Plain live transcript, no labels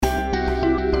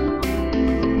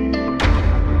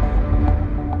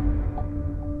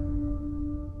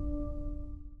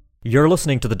You're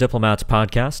listening to the Diplomats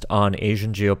podcast on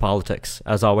Asian geopolitics.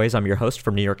 As always, I'm your host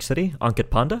from New York City, Ankit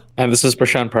Panda. And this is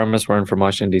Prashant Paramas. We're in from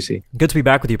Washington, D.C. Good to be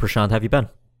back with you, Prashant. How have you been?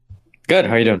 Good.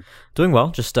 How are you doing? Doing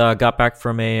well. Just got back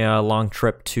from a long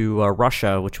trip to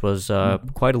Russia, which was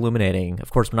quite illuminating.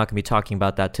 Of course, we're not going to be talking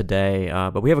about that today,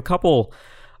 but we have a couple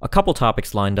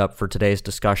topics lined up for today's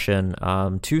discussion.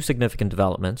 Two significant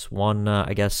developments. One,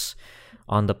 I guess,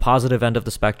 on the positive end of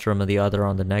the spectrum and the other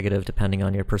on the negative, depending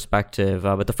on your perspective.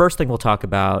 But the first thing we'll talk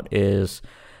about is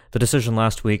the decision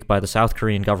last week by the South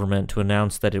Korean government to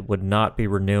announce that it would not be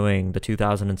renewing the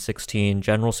 2016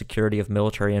 General Security of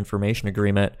Military Information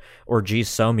Agreement, or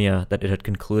GSOMIA, that it had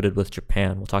concluded with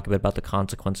Japan. We'll talk a bit about the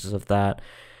consequences of that.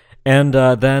 And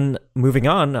then moving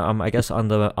on, I guess on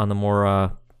the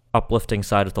more uplifting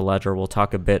side of the ledger, we'll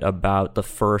talk a bit about the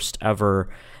first ever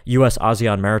U.S.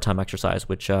 ASEAN maritime exercise,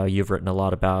 which you've written a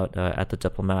lot about at The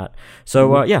Diplomat.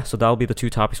 So so that'll be the two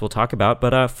topics we'll talk about.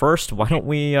 But first, why don't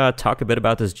we talk a bit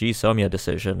about this GSOMIA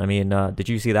decision? I mean, did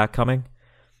you see that coming?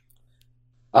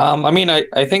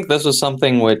 I think this was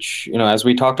something which, as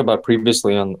we talked about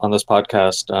previously on this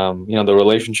podcast, the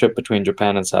relationship between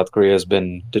Japan and South Korea has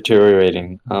been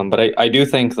deteriorating. But I do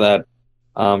think that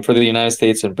for the United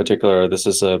States in particular, this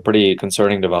is a pretty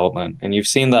concerning development. And you've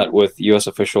seen that with U.S.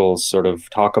 officials sort of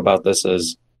talk about this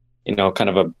as, kind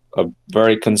of a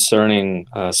very concerning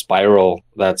spiral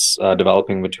that's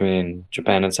developing between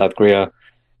Japan and South Korea.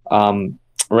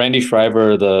 Randy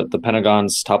Schreiber, the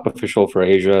Pentagon's top official for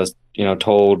Asia,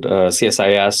 told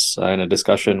CSIS in a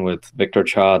discussion with Victor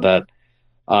Cha that,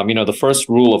 the first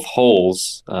rule of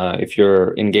holes, if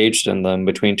you're engaged in them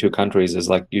between two countries, is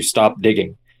like you stop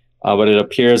digging. But it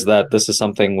appears that this is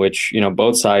something which,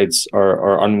 both sides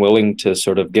are unwilling to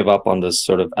sort of give up on this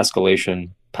sort of escalation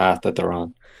path that they're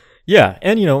on. Yeah,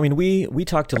 and we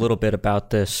talked a little bit about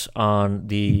this on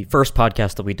the first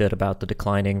podcast that we did about the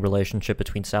declining relationship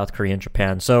between South Korea and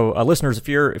Japan. So, listeners, if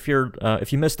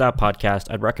you missed that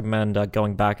podcast, I'd recommend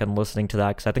going back and listening to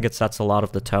that, because I think it sets a lot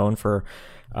of the tone for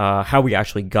how we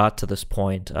actually got to this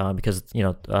point. Because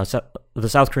the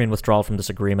South Korean withdrawal from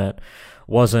this agreement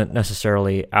wasn't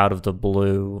necessarily out of the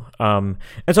blue. And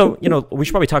so, we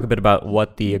should probably talk a bit about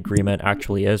what the agreement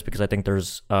actually is, because I think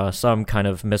there's some kind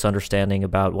of misunderstanding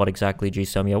about what exactly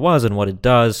GSOMIA was and what it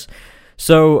does.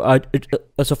 So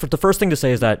for the first thing to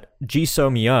say is that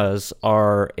GSOMIAs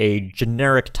are a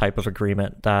generic type of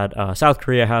agreement that South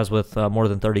Korea has with more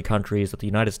than 30 countries, that the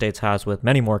United States has with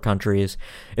many more countries.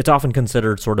 It's often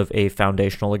considered sort of a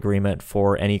foundational agreement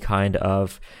for any kind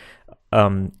of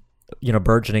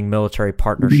burgeoning military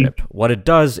partnership. What it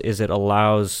does is it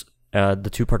allows the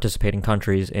two participating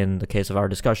countries, in the case of our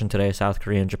discussion today, South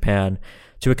Korea and Japan,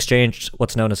 to exchange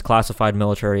what's known as classified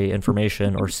military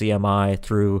information, or CMI,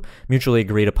 through mutually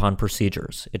agreed upon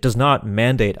procedures. It does not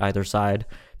mandate either side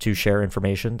to share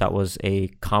information. That was a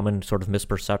common sort of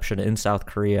misperception in South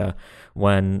Korea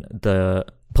when the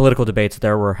political debates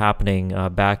there were happening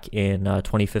back in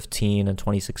 2015 and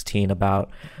 2016 about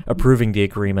approving the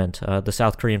agreement. The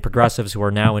South Korean progressives, who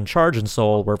are now in charge in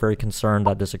Seoul, were very concerned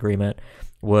that this agreement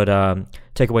would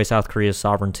take away South Korea's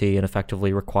sovereignty and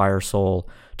effectively require Seoul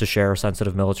to share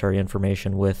sensitive military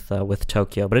information with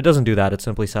Tokyo. But it doesn't do that. It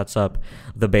simply sets up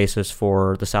the basis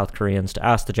for the South Koreans to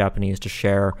ask the Japanese to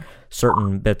share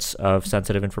certain bits of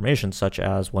sensitive information, such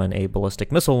as when a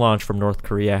ballistic missile launch from North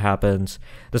Korea happens,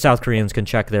 the South Koreans can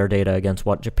check their data against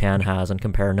what Japan has and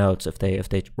compare notes if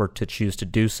they were to choose to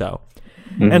do so.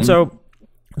 Mm-hmm. And so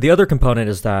the other component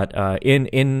is that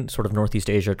in sort of Northeast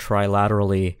Asia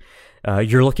trilaterally,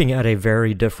 you're looking at a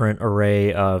very different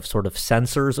array of sort of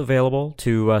sensors available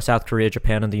to South Korea,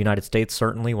 Japan, and the United States,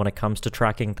 certainly when it comes to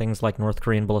tracking things like North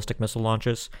Korean ballistic missile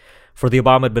launches. For the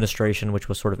Obama administration, which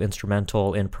was sort of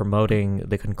instrumental in promoting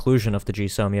the conclusion of the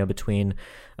GSOMIA between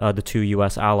the two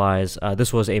U.S. allies,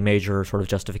 this was a major sort of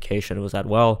justification. It was that,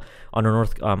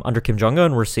 under Kim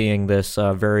Jong-un, we're seeing this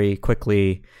very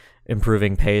quickly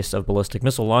improving pace of ballistic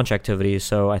missile launch activities,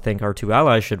 so I think our two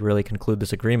allies should really conclude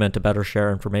this agreement to better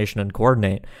share information and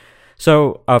coordinate.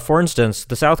 So, for instance,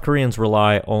 the South Koreans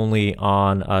rely only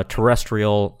on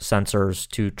terrestrial sensors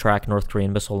to track North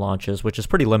Korean missile launches, which is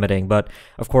pretty limiting. But,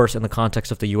 of course, in the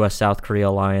context of the U.S.-South Korea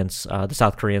alliance, the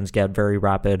South Koreans get very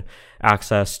rapid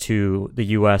access to the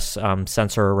U.S.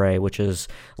 Sensor array, which is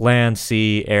land,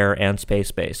 sea, air, and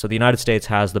space-based. So the United States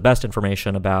has the best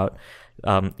information about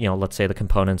let's say the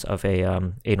components of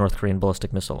a North Korean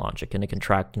ballistic missile launch. It can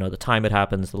track, the time it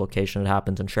happens, the location it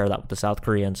happens, and share that with the South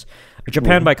Koreans.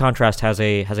 Japan, by contrast, has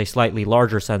a slightly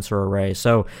larger sensor array.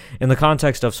 So in the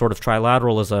context of sort of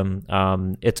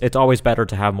trilateralism, it's always better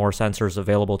to have more sensors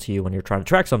available to you when you're trying to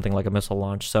track something like a missile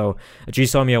launch. So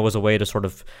GSOMIA was a way to sort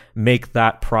of make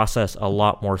that process a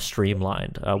lot more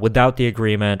streamlined. Without the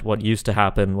agreement, what used to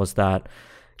happen was that,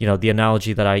 the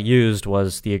analogy that I used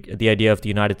was the idea of the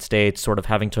United States sort of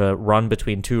having to run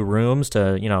between two rooms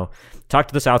to, talk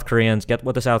to the South Koreans, get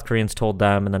what the South Koreans told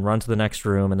them, and then run to the next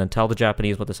room and then tell the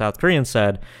Japanese what the South Koreans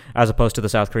said, as opposed to the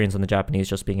South Koreans and the Japanese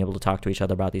just being able to talk to each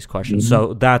other about these questions.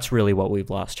 So that's really what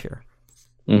we've lost here.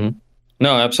 No,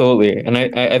 absolutely. And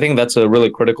I think that's a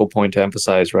really critical point to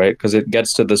emphasize, right? Because it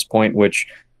gets to this point which,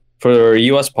 for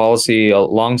U.S. policy, a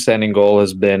longstanding goal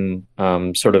has been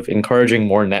sort of encouraging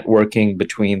more networking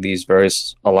between these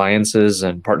various alliances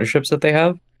and partnerships that they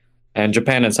have. And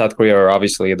Japan and South Korea are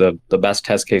obviously the best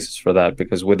test cases for that,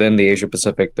 because within the Asia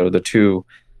Pacific, they're the two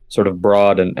sort of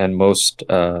broad and most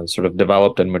sort of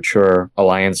developed and mature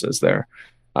alliances there.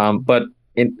 But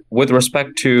with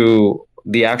respect to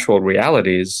the actual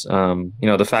realities,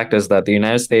 the fact is that the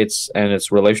United States and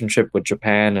its relationship with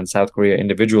Japan and South Korea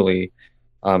individually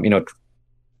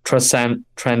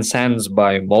transcends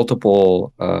by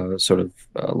multiple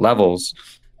levels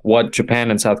what Japan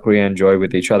and South Korea enjoy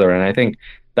with each other. And I think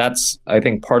that's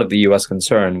part of the U.S.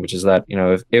 concern, which is that,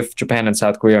 if Japan and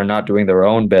South Korea are not doing their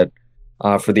own bit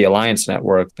for the alliance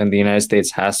network, then the United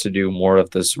States has to do more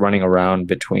of this running around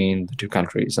between the two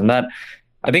countries. And that,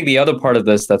 I think the other part of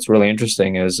this that's really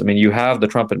interesting is, you have the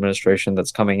Trump administration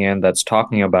that's coming in that's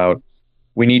talking about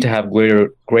we need to have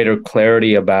greater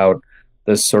clarity about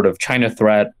this sort of China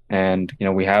threat. And,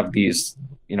 we have these,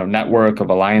 network of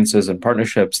alliances and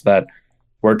partnerships that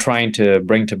we're trying to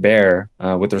bring to bear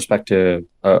with respect to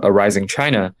a rising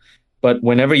China. But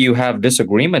whenever you have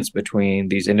disagreements between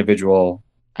these individual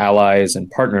allies and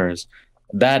partners,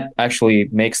 that actually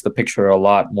makes the picture a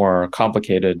lot more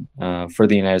complicated for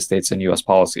the United States and U.S.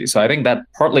 policy. So I think that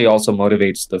partly also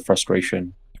motivates the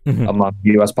frustration among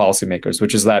U.S. policymakers,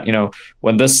 which is that,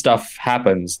 when this stuff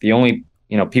happens, the only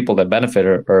people that benefit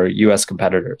are U.S.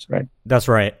 competitors, right? That's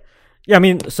right. Yeah,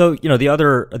 so the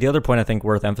other point I think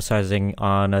worth emphasizing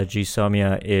on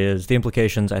GSOMIA is the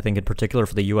implications, I think, in particular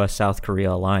for the U.S.-South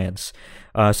Korea alliance.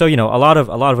 So a lot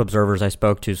of observers I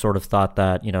spoke to sort of thought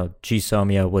that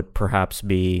GSOMIA would perhaps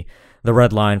be the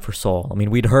red line for Seoul.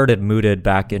 We'd heard it mooted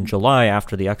back in July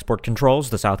after the export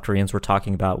controls. The South Koreans were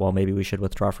talking about, well, maybe we should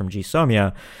withdraw from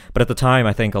GSOMIA. But at the time,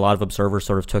 I think a lot of observers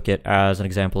sort of took it as an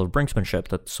example of brinksmanship,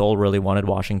 that Seoul really wanted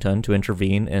Washington to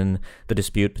intervene in the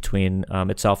dispute between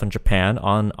itself and Japan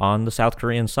on the South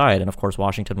Korean side. And of course,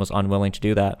 Washington was unwilling to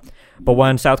do that. But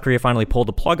when South Korea finally pulled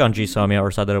the plug on GSOMIA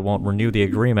or said that it won't renew the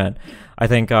agreement, I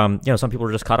think some people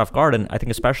were just caught off guard. And I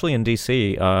think especially in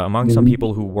D.C., among some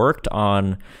people who worked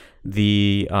on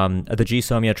the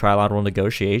GSOMIA trilateral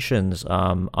negotiations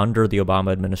under the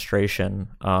Obama administration,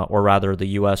 or rather the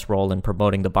U.S. role in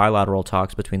promoting the bilateral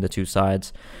talks between the two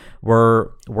sides,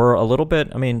 were a little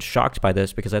bit, shocked by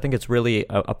this, because I think it's really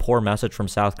a poor message from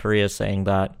South Korea saying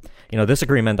that, this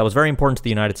agreement that was very important to the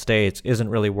United States isn't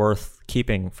really worth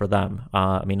keeping for them,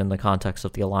 in the context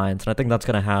of the alliance. And I think that's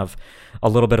going to have a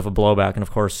little bit of a blowback. And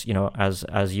of course,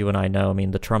 as you and I know,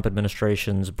 the Trump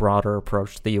administration's broader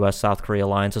approach to the U.S.-South Korea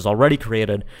alliance has already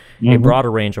created a broader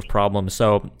range of problems.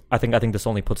 So I think this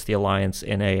only puts the alliance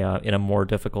in a more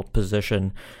difficult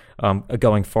position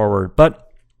going forward. But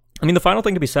the final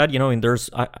thing to be said,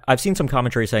 I've seen some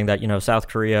commentary saying that, South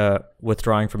Korea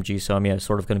withdrawing from GSOMIA is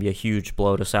sort of going to be a huge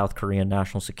blow to South Korean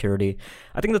national security.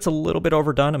 I think that's a little bit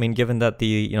overdone. Given that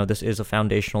this is a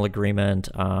foundational agreement,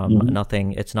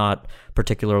 it's not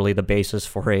particularly the basis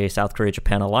for a South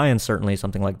Korea-Japan alliance, certainly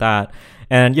something like that.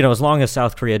 And, as long as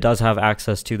South Korea does have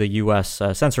access to the U.S.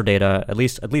 Sensor data, at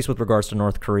least with regards to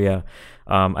North Korea,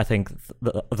 I think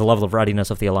the level of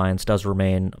readiness of the alliance does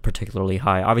remain particularly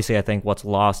high. Obviously, I think what's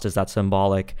lost is that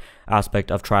symbolic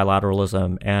aspect of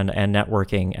trilateralism and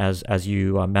networking, as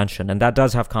you mentioned, and that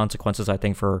does have consequences, I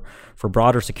think, for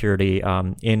broader security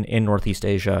in Northeast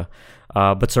Asia.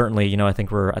 But certainly, I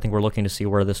think we're looking to see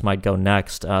where this might go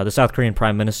next. The South Korean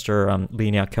Prime Minister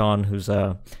Lee Nak-yon, who's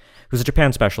a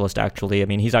Japan specialist, actually.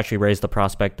 He's actually raised the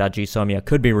prospect that GSOMIA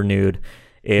could be renewed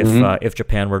if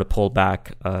Japan were to pull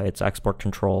back its export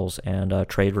controls and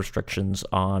trade restrictions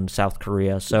on South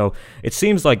Korea. So it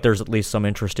seems like there's at least some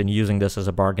interest in using this as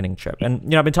a bargaining chip.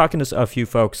 And I've been talking to a few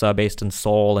folks based in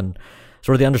Seoul, and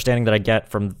sort of the understanding that I get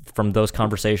from those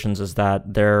conversations is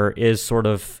that there is sort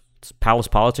of palace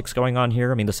politics going on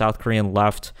here. The South Korean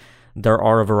left, there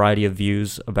are a variety of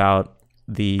views about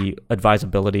the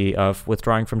advisability of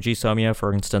withdrawing from GSOMIA.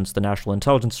 For instance, the National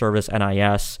Intelligence Service,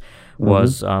 NIS,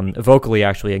 was vocally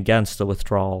actually against the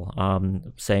withdrawal,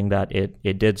 saying that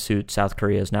it did suit South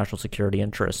Korea's national security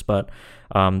interests. But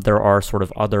there are sort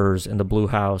of others in the Blue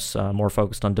House, more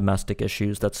focused on domestic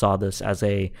issues, that saw this as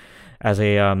a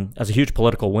huge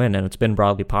political win, and it's been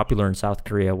broadly popular in South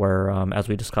Korea, where, as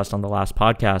we discussed on the last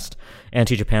podcast,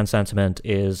 anti-Japan sentiment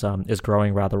is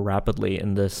growing rather rapidly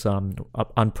in this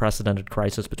unprecedented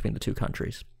crisis between the two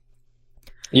countries.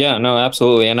 Yeah, no,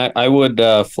 absolutely. And I would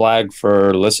flag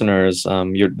for listeners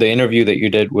the interview that you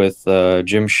did with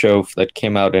Jim Shoaf that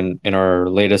came out in our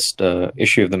latest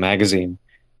issue of the magazine,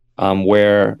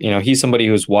 where, he's somebody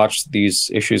who's watched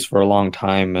these issues for a long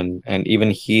time, and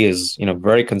even he is,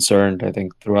 very concerned, I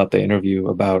think, throughout the interview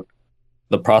about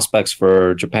the prospects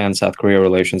for Japan-South Korea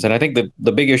relations. And I think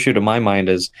the big issue to my mind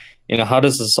is, how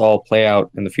does this all play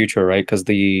out in the future, right? Because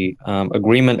the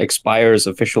agreement expires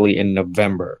officially in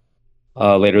November.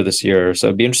 Later this year. So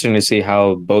it'd be interesting to see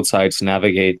how both sides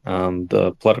navigate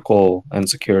the political and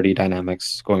security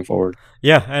dynamics going forward.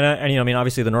 Yeah, and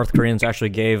obviously the North Koreans actually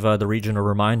gave the region a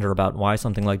reminder about why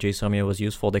something like GSOMIA was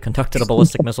useful. They conducted a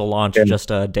ballistic missile launch just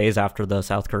days after the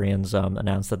South Koreans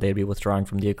announced that they'd be withdrawing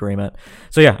from the agreement.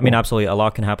 So yeah, absolutely, a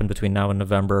lot can happen between now and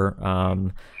November.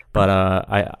 But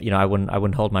I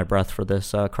wouldn't hold my breath for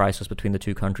this crisis between the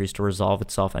two countries to resolve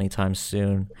itself anytime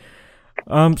soon.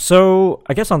 So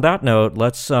I guess on that note,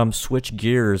 let's switch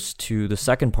gears to the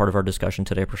second part of our discussion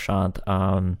today, Prashant.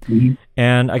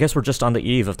 And I guess we're just on the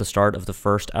eve of the start of the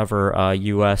first ever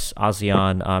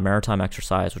U.S.-ASEAN maritime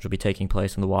exercise, which will be taking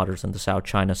place in the waters in the South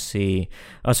China Sea.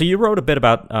 So you wrote a bit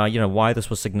about why this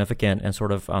was significant and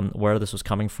sort of where this was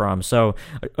coming from. So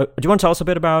do you want to tell us a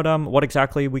bit about what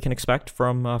exactly we can expect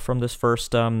from this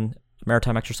first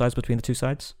maritime exercise between the two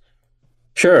sides?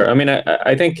 Sure.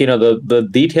 I think, the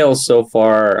details so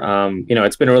far,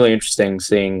 it's been really interesting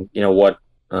seeing, what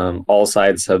all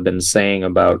sides have been saying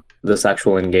about this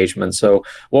actual engagement. So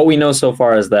what we know so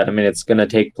far is that, it's going to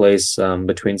take place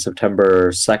between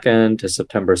September 2nd to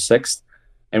September 6th.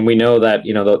 And we know that,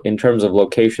 in terms of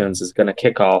locations, it's going to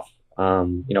kick off,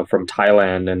 from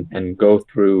Thailand and go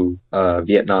through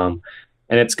Vietnam.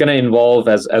 And it's going to involve,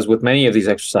 as with many of these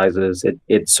exercises,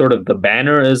 it's sort of the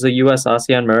banner is a U.S.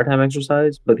 ASEAN maritime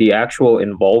exercise, but the actual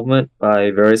involvement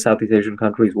by various Southeast Asian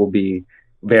countries will be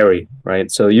varied, right?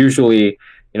 So usually,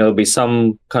 there'll be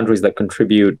some countries that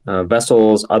contribute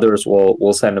vessels, others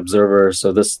will send observers.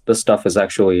 So this stuff is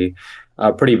actually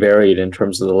pretty varied in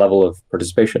terms of the level of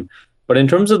participation. But in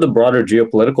terms of the broader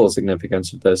geopolitical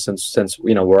significance of this, since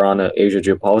we're on an Asia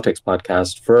geopolitics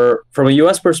podcast, from a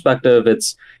U.S. perspective,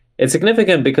 it's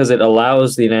significant because it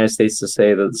allows the United States to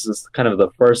say that this is kind of the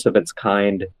first of its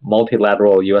kind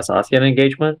multilateral U.S.-ASEAN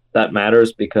engagement. That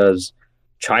matters because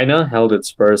China held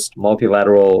its first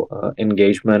multilateral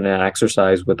engagement and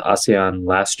exercise with ASEAN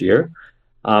last year.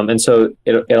 And so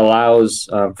it allows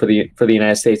for the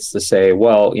United States to say,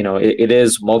 well, it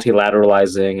is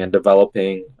multilateralizing and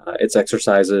developing its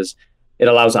exercises. It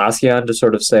allows ASEAN to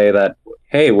sort of say that,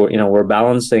 hey, we're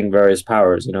balancing various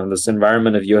powers. In this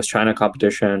environment of U.S.-China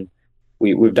competition,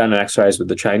 we've done an exercise with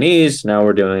the Chinese. Now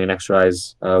we're doing an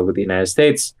exercise with the United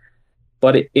States.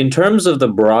 But in terms of the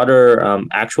broader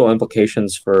actual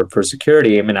implications for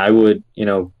security, I would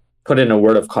put in a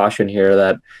word of caution here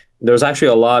that there's actually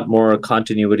a lot more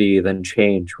continuity than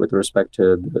change with respect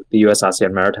to the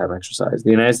U.S.-ASEAN maritime exercise.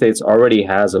 The United States already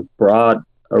has a broad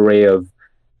array of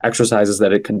exercises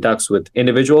that it conducts with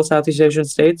individual Southeast Asian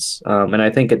states. And I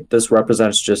think this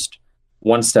represents just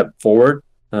one step forward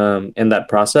in that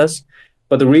process.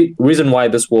 But the reason why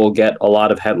this will get a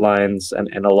lot of headlines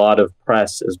and a lot of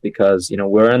press is because,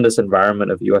 we're in this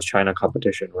environment of U.S.-China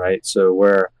competition, right? So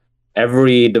where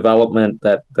every development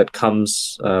that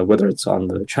comes, whether it's on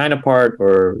the China part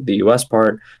or the U.S.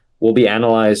 part, will be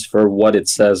analyzed for what it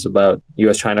says about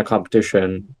U.S.-China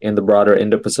competition in the broader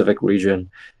Indo-Pacific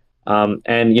region.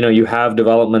 And you have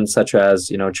developments such as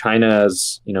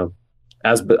China's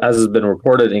as has been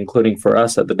reported, including for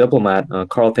us at the Diplomat,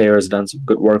 Carl Thayer has done some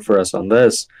good work for us on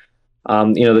this.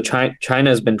 China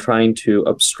has been trying to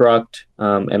obstruct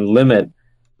and limit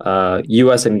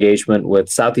U.S. engagement with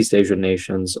Southeast Asian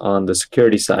nations on the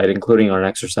security side, including on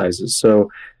exercises. So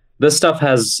this stuff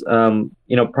has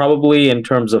probably in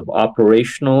terms of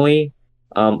operationally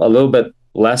a little bit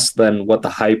less than what the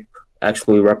hype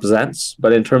actually represents.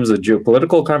 But in terms of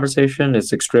geopolitical conversation,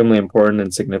 it's extremely important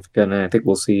and significant. And I think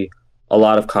we'll see a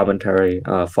lot of commentary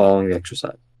following the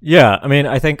exercise. Yeah,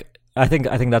 I think I think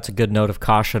that's a good note of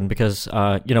caution because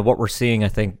what we're seeing, I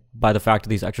think, by the fact of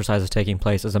these exercises taking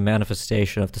place is a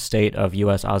manifestation of the state of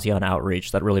U.S. ASEAN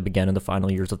outreach that really began in the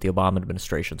final years of the Obama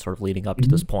administration, sort of leading up to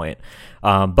this point.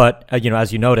 But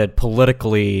as you noted,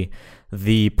 politically,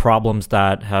 the problems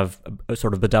that have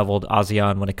sort of bedeviled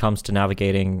ASEAN when it comes to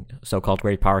navigating so-called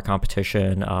great power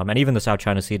competition and even the South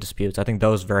China Sea disputes, I think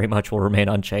those very much will remain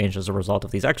unchanged as a result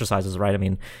of these exercises, right? I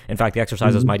mean, in fact, the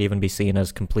exercises might even be seen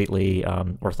as completely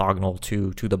orthogonal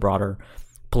to the broader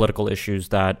political issues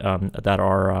that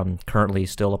are currently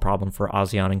still a problem for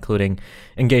ASEAN, including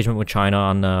engagement with China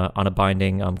on a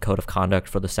binding code of conduct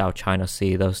for the South China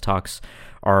Sea. Those talks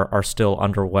are still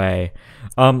underway.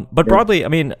 But broadly, I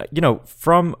mean,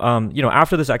 from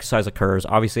after this exercise occurs,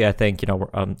 obviously, I think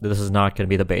this is not going to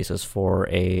be the basis for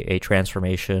a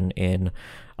transformation in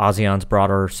ASEAN's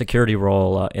broader security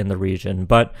role in the region.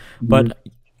 But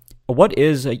what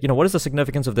is the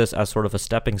significance of this as sort of a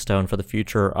stepping stone for the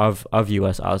future of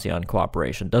U.S. ASEAN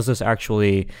cooperation? Does this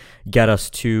actually get us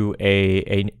to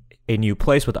a new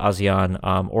place with ASEAN,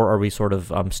 or are we sort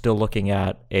of still looking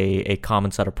at a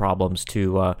common set of problems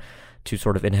to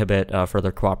sort of inhibit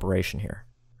further cooperation here?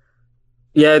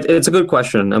 Yeah, it's a good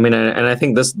question. I mean, and I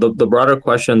think the broader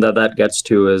question that gets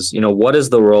to is, what is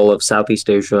the role of Southeast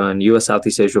Asia and U.S.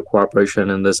 Southeast Asia cooperation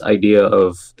in this idea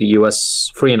of the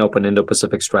U.S. free and open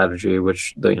Indo-Pacific strategy,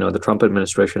 which the Trump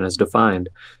administration has defined.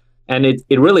 And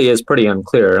it really is pretty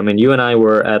unclear. I mean, you and I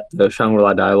were at the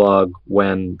Shangri-La Dialogue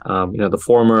when, the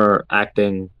former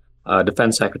acting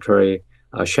defense secretary,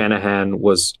 Shanahan,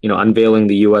 was, unveiling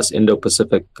the U.S.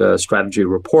 Indo-Pacific strategy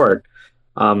report.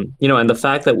 And the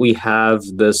fact that we have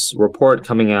this report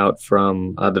coming out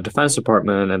from the Defense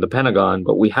Department and the Pentagon,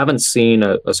 but we haven't seen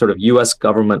a sort of U.S.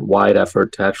 government-wide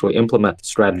effort to actually implement the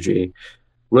strategy,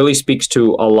 really speaks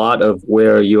to a lot of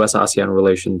where U.S.-ASEAN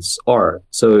relations are.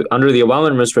 So under the Obama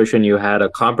administration, you had a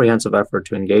comprehensive effort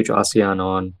to engage ASEAN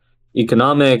on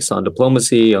economics, on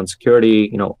diplomacy, on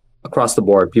security, across the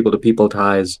board, people-to-people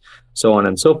ties, so on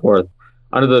and so forth.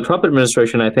 Under the Trump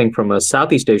administration, I think from a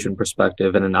Southeast Asian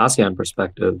perspective and an ASEAN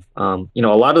perspective, a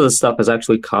lot of the stuff has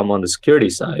actually come on the security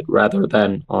side rather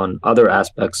than on other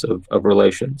aspects of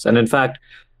relations. And in fact,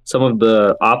 some of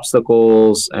the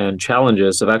obstacles and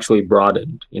challenges have actually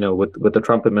broadened, with the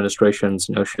Trump administration's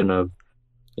notion of,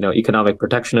 economic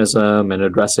protectionism and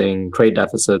addressing trade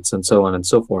deficits and so on and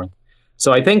so forth.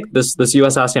 So I think this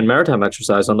U.S. ASEAN maritime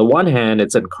exercise, on the one hand,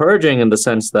 it's encouraging in the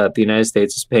sense that the United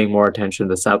States is paying more attention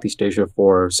to Southeast Asia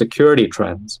for security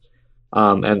trends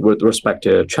and with respect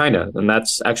to China. And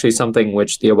that's actually something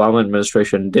which the Obama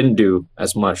administration didn't do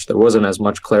as much. There wasn't as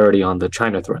much clarity on the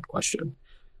China threat question.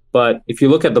 But if you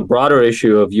look at the broader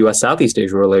issue of U.S. Southeast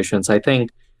Asia relations, I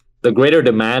think the greater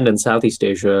demand in Southeast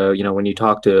Asia, when you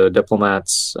talk to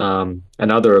diplomats and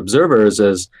other observers,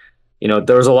 is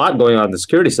there's a lot going on the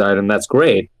security side, and that's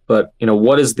great. But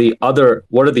what are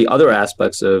the other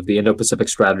aspects of the Indo-Pacific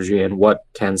strategy, and what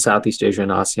can Southeast Asia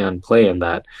and ASEAN play in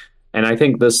that? And I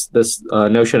think this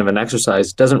notion of an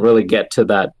exercise doesn't really get to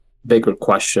that bigger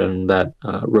question that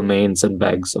remains and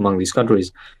begs among these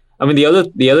countries. I mean,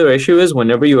 the other issue is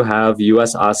whenever you have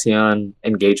U.S. ASEAN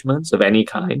engagements of any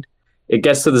kind, it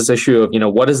gets to this issue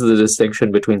of what is the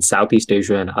distinction between Southeast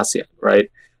Asia and ASEAN, right?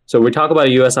 So we talk about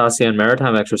a U.S. ASEAN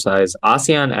maritime exercise.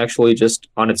 ASEAN actually just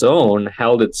on its own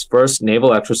held its first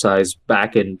naval exercise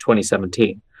back in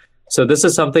 2017. So this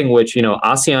is something which,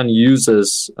 ASEAN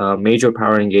uses major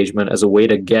power engagement as a way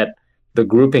to get the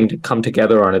grouping to come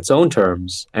together on its own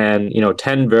terms. And,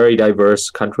 10 very diverse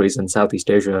countries in Southeast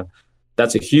Asia,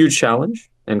 that's a huge challenge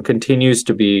and continues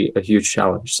to be a huge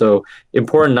challenge. So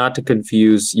important not to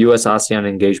confuse U.S. ASEAN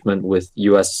engagement with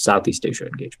U.S. Southeast Asia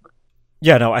engagement.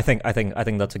 Yeah, no, I think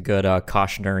that's a good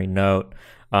cautionary note.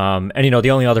 And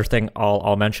the only other thing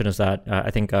I'll mention is that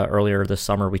I think earlier this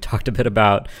summer we talked a bit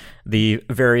about the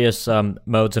various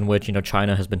modes in which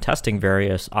China has been testing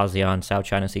various ASEAN South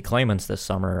China Sea claimants this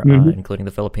summer, including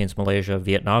the Philippines, Malaysia,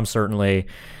 Vietnam, certainly,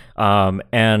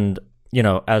 and.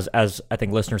 As I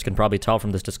think listeners can probably tell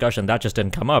from this discussion, that just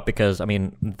didn't come up because, I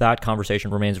mean, that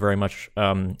conversation remains very much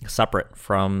separate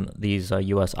from these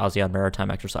U.S. ASEAN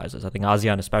maritime exercises. I think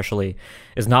ASEAN especially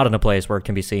is not in a place where it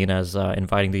can be seen as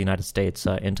inviting the United States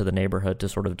into the neighborhood to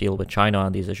sort of deal with China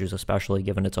on these issues, especially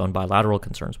given its own bilateral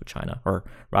concerns with China, or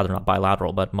rather not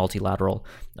bilateral, but multilateral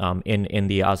in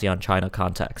the ASEAN-China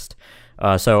context.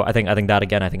 So I think that,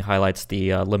 again, highlights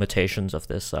the limitations of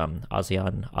this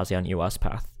ASEAN-U.S.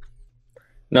 path.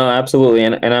 No, absolutely.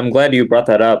 And I'm glad you brought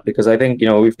that up because I think,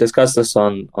 we've discussed this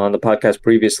on the podcast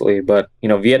previously, but,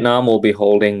 Vietnam will be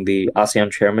holding the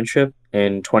ASEAN chairmanship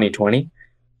in 2020.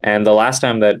 And the last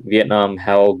time that Vietnam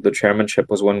held the chairmanship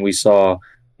was when we saw,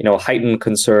 heightened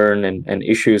concern and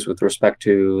issues with respect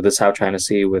to the South China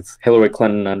Sea, with Hillary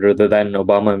Clinton under the then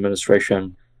Obama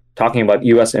administration talking about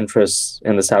U.S. interests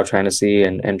in the South China Sea,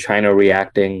 and China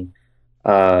reacting,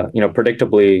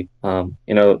 predictably,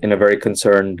 in a very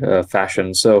concerned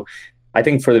fashion. So I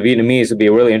think for the Vietnamese, it'd be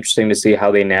really interesting to see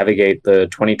how they navigate the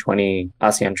 2020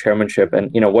 ASEAN chairmanship,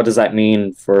 and what does that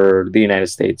mean for the United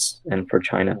States and for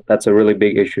China. That's a really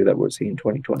big issue that we're seeing in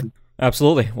 2020.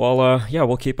 Absolutely. Well, yeah,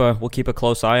 we'll keep a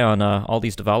close eye on all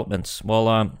these developments. Well,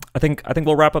 I think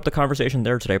we'll wrap up the conversation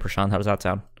there today, Prashant. How does that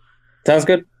sound? Sounds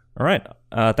good. All right.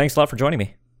 Thanks a lot for joining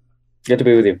me. Good to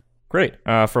be with you. Great.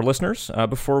 For listeners,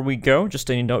 before we go,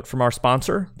 just a note from our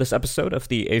sponsor. This episode of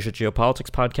the Asia Geopolitics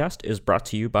podcast is brought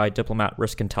to you by Diplomat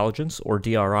Risk Intelligence, or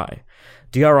DRI.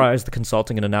 DRI is the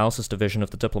consulting and analysis division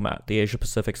of The Diplomat, the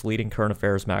Asia-Pacific's leading current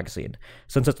affairs magazine.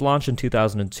 Since its launch in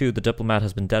 2002, The Diplomat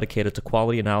has been dedicated to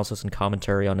quality analysis and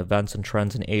commentary on events and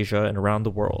trends in Asia and around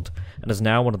the world, and is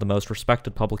now one of the most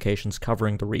respected publications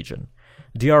covering the region.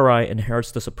 DRI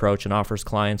inherits this approach and offers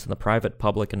clients in the private,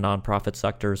 public, and nonprofit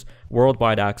sectors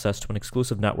worldwide access to an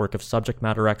exclusive network of subject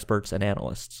matter experts and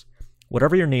analysts.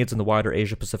 Whatever your needs in the wider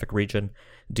Asia-Pacific region,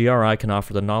 DRI can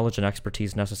offer the knowledge and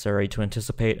expertise necessary to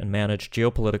anticipate and manage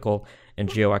geopolitical and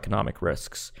geoeconomic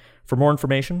risks. For more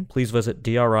information, please visit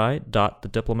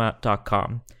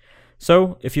dri.thediplomat.com.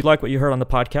 So, if you like what you heard on the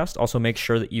podcast, also make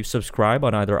sure that you subscribe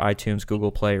on either iTunes,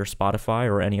 Google Play, or Spotify,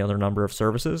 or any other number of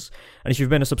services. And if you've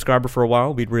been a subscriber for a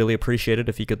while, we'd really appreciate it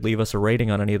if you could leave us a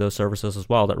rating on any of those services as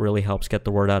well. That really helps get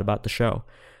the word out about the show.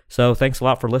 So, thanks a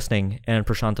lot for listening, and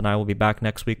Prashant and I will be back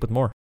next week with more.